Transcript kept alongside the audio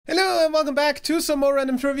welcome back to some more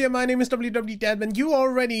random trivia. My name is WW Deadman. You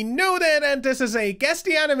already know that, and this is a Guess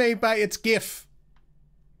the Anime by its GIF.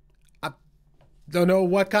 I don't know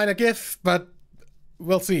what kind of GIF, but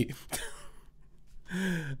we'll see.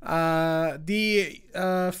 The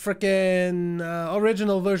frickin'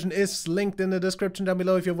 original version is linked in the description down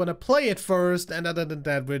below if you want to play it first, and other than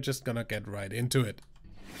that, we're just gonna get right into it.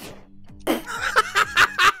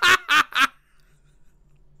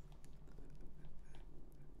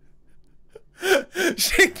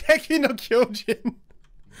 Shingeki no Kyojin.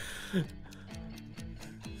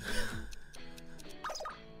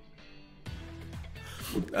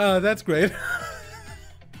 That's great.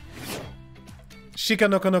 Shika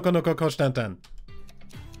no konoko no koshtantan.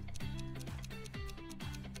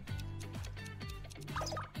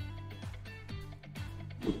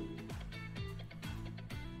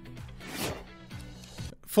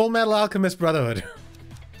 Full Metal Alchemist Brotherhood.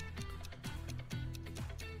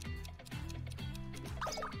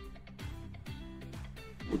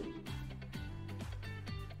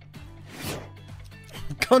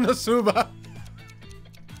 Konosuba.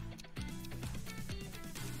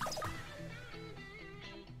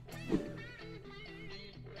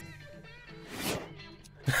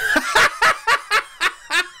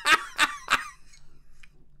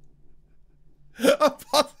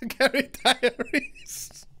 Apothecary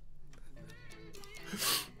Diaries.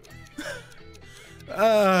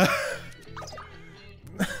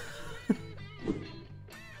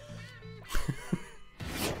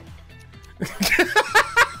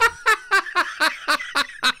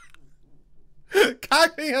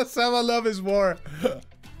 Kaguya-sama Love is War.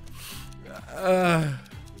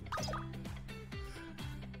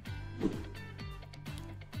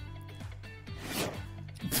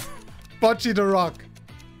 Bocce the Rock.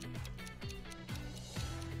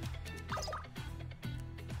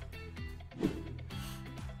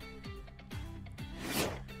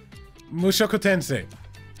 Mushoku Tensei.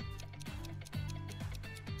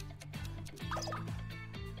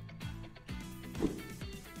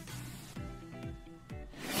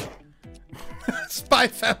 Spy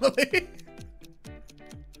Family.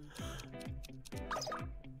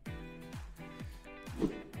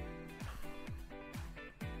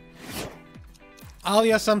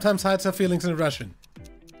 Alia sometimes hides her feelings in Russian.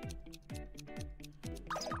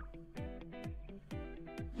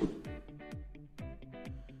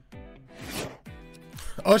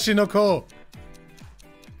 Oshinoko.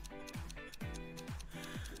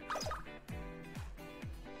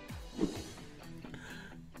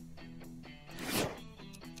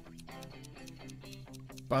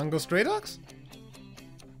 Bongo Stray Dogs?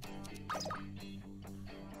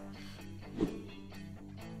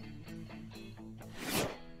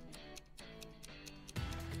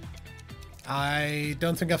 I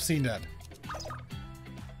don't think I've seen that.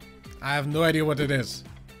 I have no idea what it is.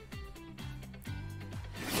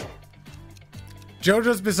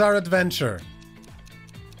 JoJo's Bizarre Adventure.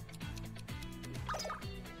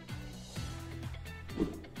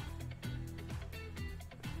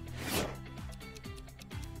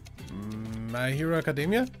 My Hero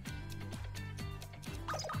Academia?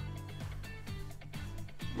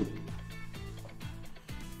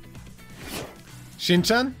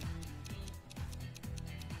 Shin-chan?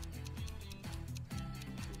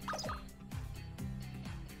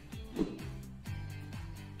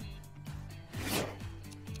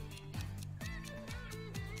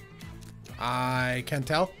 I can't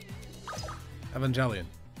tell. Evangelion.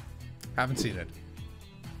 Haven't seen it.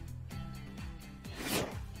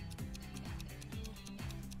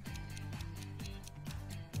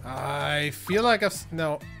 I feel like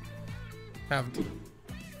no. Haven't.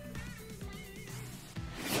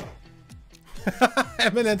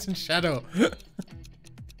 Eminence in Shadow.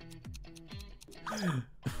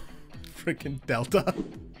 Freaking Delta.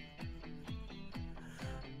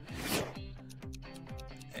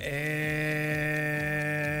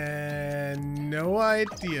 No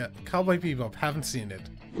idea. Cowboy Bebop. Haven't seen it.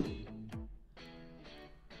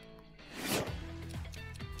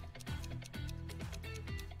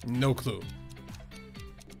 No clue.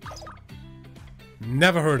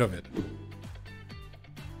 Never heard of it.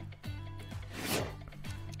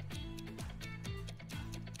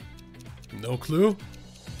 No clue.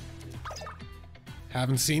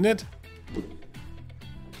 Haven't seen it.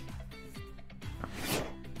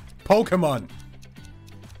 Pokemon.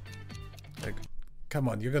 Like, come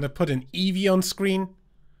on, you're gonna put an Eevee on screen?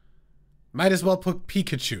 Might as well put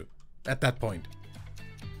Pikachu at that point.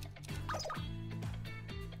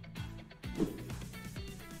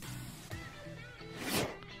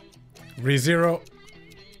 ReZero.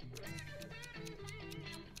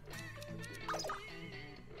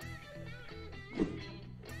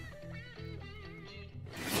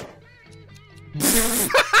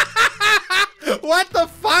 What the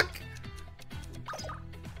fuck?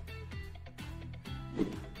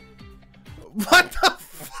 What the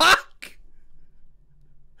fuck?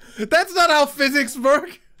 That's not how physics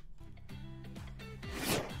work.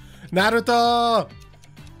 Naruto!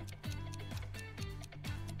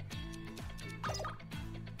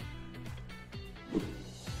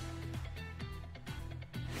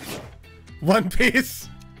 One Piece.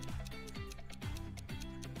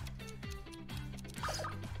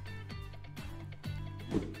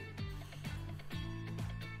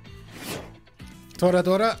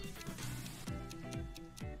 Toradora.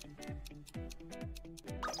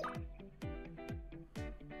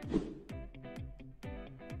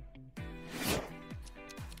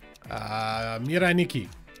 Mirai Nikki.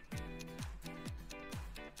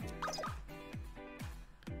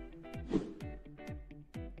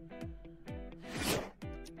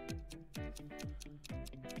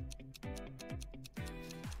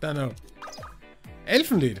 Don't know.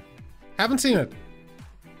 Elfenlied. Haven't seen it.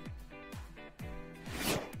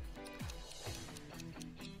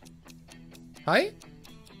 Hi?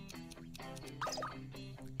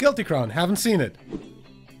 Guilty Crown. Haven't seen it.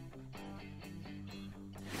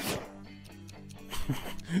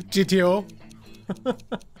 GTO.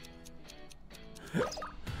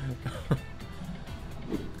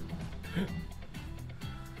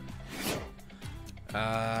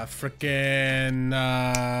 Frickin'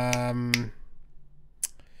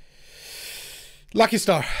 Lucky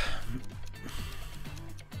Star.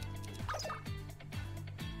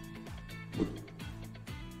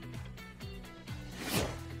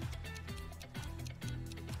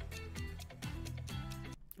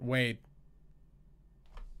 Wait.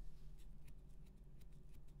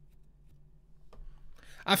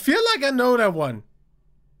 I feel like I know that one.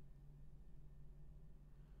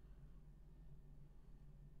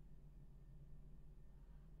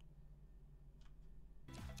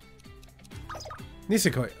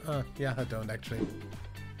 Nisekoi. Yeah, I don't actually.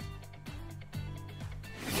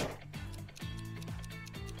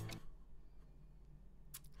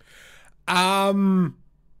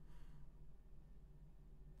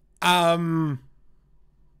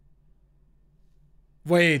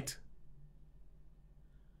 Wait.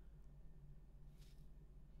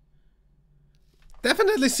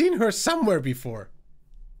 Definitely seen her somewhere before.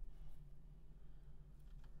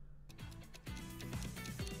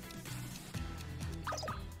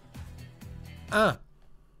 Ah.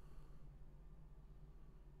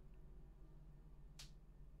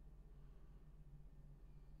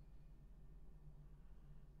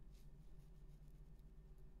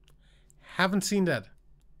 Haven't seen that.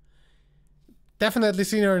 Definitely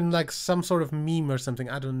seen her in like some sort of meme or something.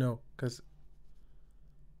 I don't know, because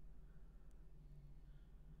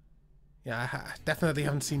yeah, I definitely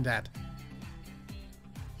haven't seen that.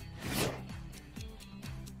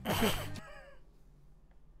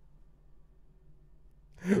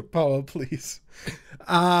 Power, please.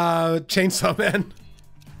 Chainsaw Man.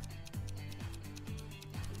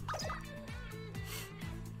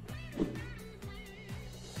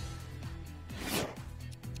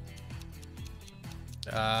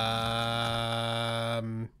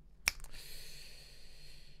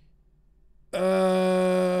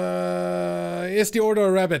 Is the Order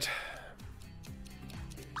a rabbit?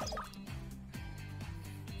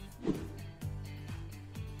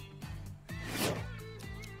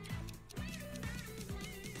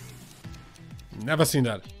 Never seen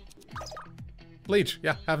that. Bleach,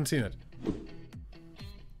 yeah, haven't seen it.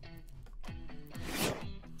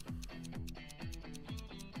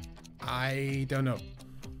 I don't know.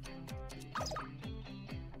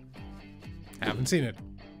 Haven't seen it.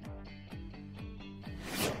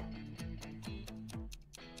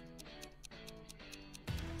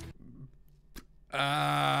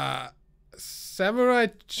 Samurai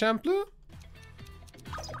Champloo?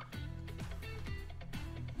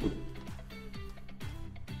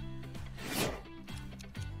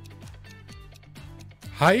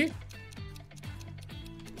 Hi?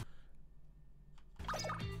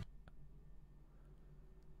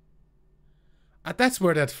 That's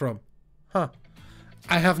where that's from. Huh.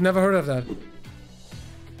 I have never heard of that.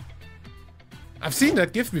 I've seen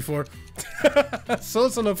that GIF before. So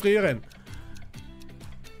no frieren.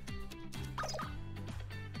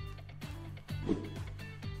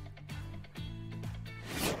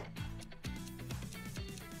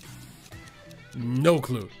 No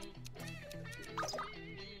clue.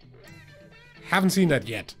 Haven't seen that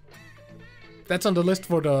yet. That's on the list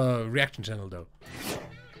for the reaction channel though.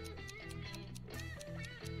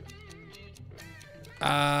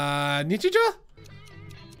 Nichijou?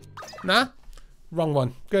 Nah? Wrong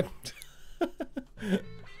one. Good.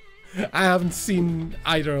 I haven't seen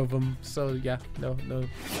either of them, so yeah, no,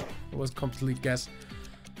 it was a complete guess.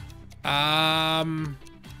 Nah.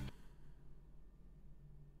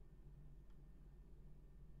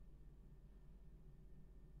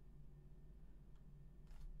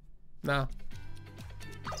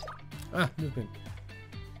 Movement.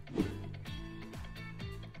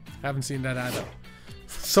 Haven't seen that either.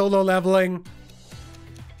 Solo leveling.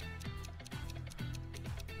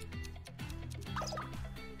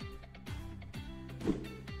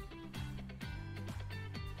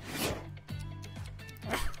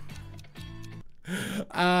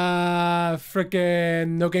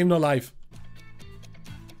 Frickin' No Game No Life.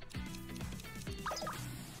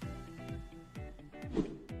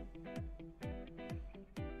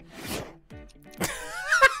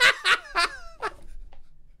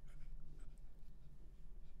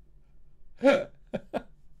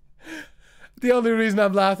 The only reason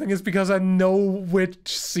I'm laughing is because I know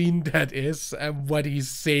which scene that is and what he's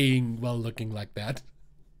saying while looking like that.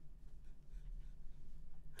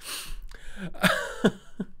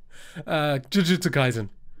 Jujutsu Kaisen.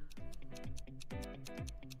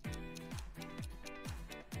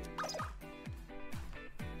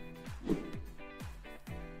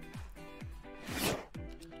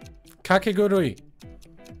 Kakegurui.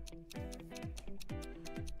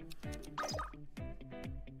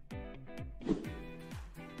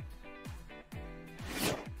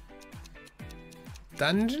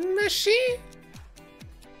 Dungeon Meshi?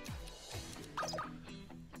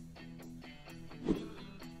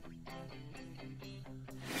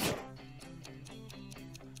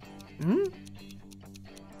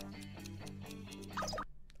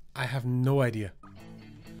 I have no idea.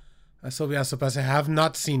 I suppose I have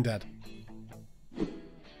not seen that.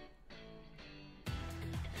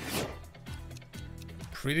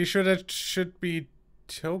 Pretty sure that should be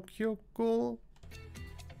Tokyo Ghoul.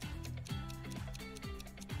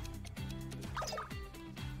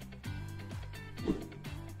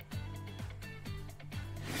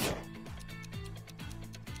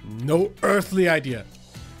 No earthly idea.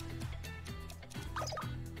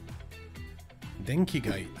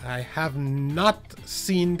 Denkigai. I have not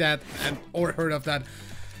seen that or heard of that.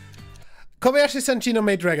 Kobayashi Sanchino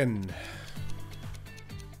Maid Dragon.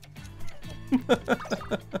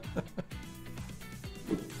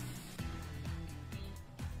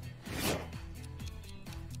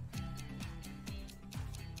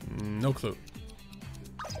 No clue.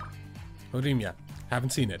 Horimiya.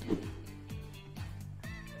 Haven't seen it.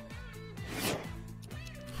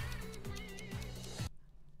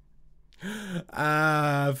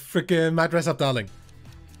 Frickin' My Dress Up Darling.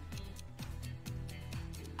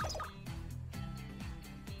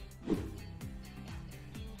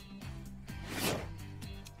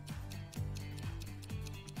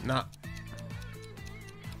 Nah.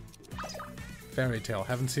 Fairy Tail.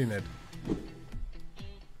 Haven't seen it.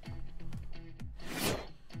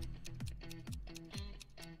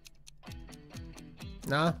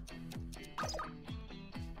 Nah.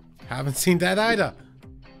 Haven't seen that either.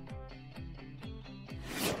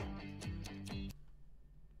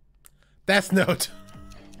 Death Note.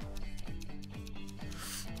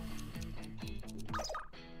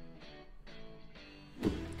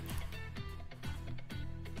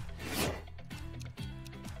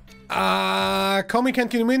 Komi can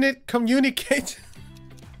communicate.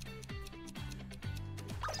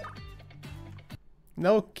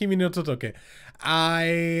 No, Kimi no Todoke.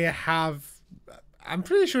 I'm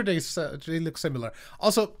pretty sure they look similar.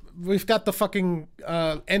 Also, we've got the fucking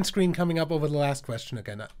end screen coming up over the last question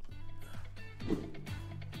again.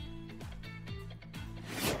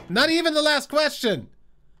 Not even the last question.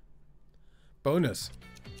 Bonus.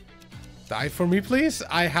 Die for me, please.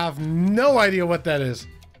 I have no idea what that is.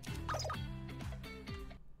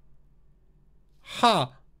 Huh.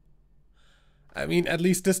 I mean, at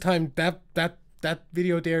least this time that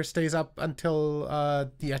video there stays up until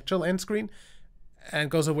the actual end screen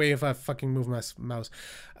and goes away if I fucking move my mouse.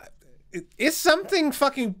 Is something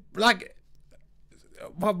fucking like?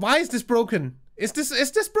 Why is this broken? Is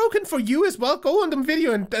this broken for you as well? Go on the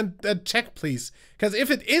video and check, please. Because if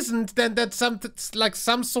it isn't, then that's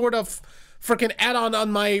some sort of freaking add-on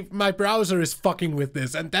on my browser is fucking with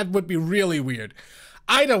this, and that would be really weird.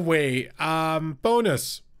 Either way,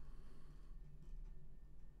 bonus.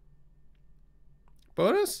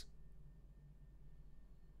 Bonus?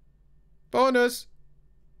 Bonus.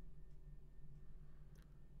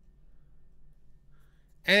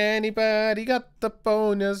 Anybody got the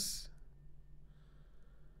bonus?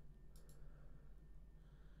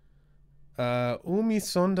 Umi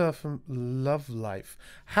Sonda from Love Life.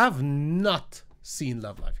 Have not seen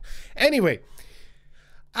Love Life. Anyway,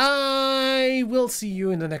 I will see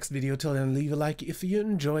you in the next video. Till then, leave a like if you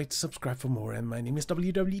enjoyed, subscribe for more, and my name is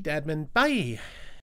WWDadman. Bye!